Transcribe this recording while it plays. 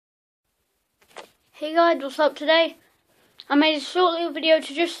Hey guys, what's up today? I made a short little video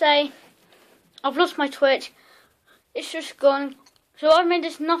to just say I've lost my Twitch. It's just gone. So I've made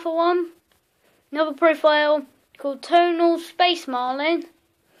this another profile called Tonal Space Marlin.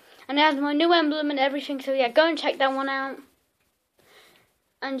 And it has my new emblem and everything, so yeah, go and check that one out.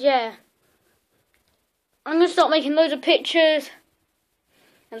 And yeah, I'm going to start making loads of pictures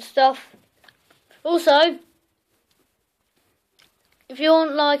and stuff. Also, if you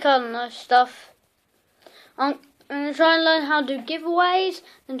want, like, I don't know, stuff, I'm going to try and learn how to do giveaways,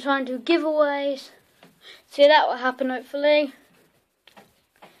 and try and do giveaways. So yeah, that will happen hopefully.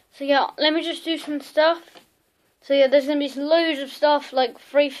 So yeah, let me just do some stuff. So yeah, there's going to be loads of stuff, like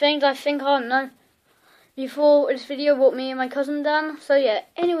 3 things I think, I don't know, before this video what me and my cousin done. So yeah,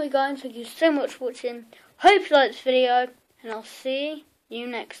 anyway guys, thank you so much for watching. Hope you liked this video, and I'll see you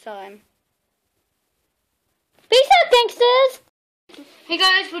next time. Peace out, gangsters! Hey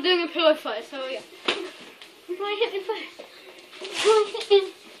guys, we're doing a pillow fight, so yeah. Why hit me first? Why hit me?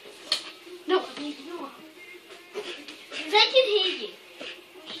 No, no. Because I can hear you.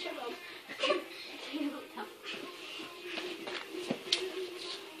 Shut up.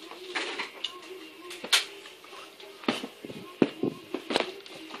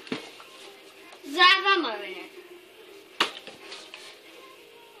 Does that have ammo in it?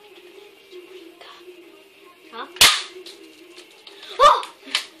 Huh? Oh!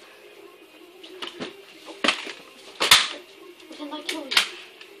 Can I kill you?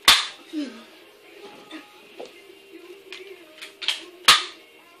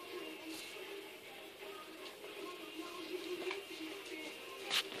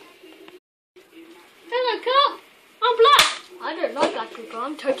 Hello, cop. I'm black. I don't like that people.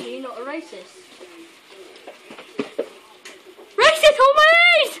 I'm totally not a racist. Racist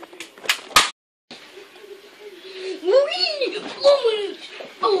homies!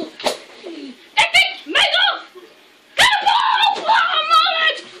 Oh! Epic! Mega!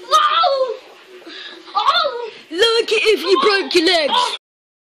 Oh! Like it if you broke your legs.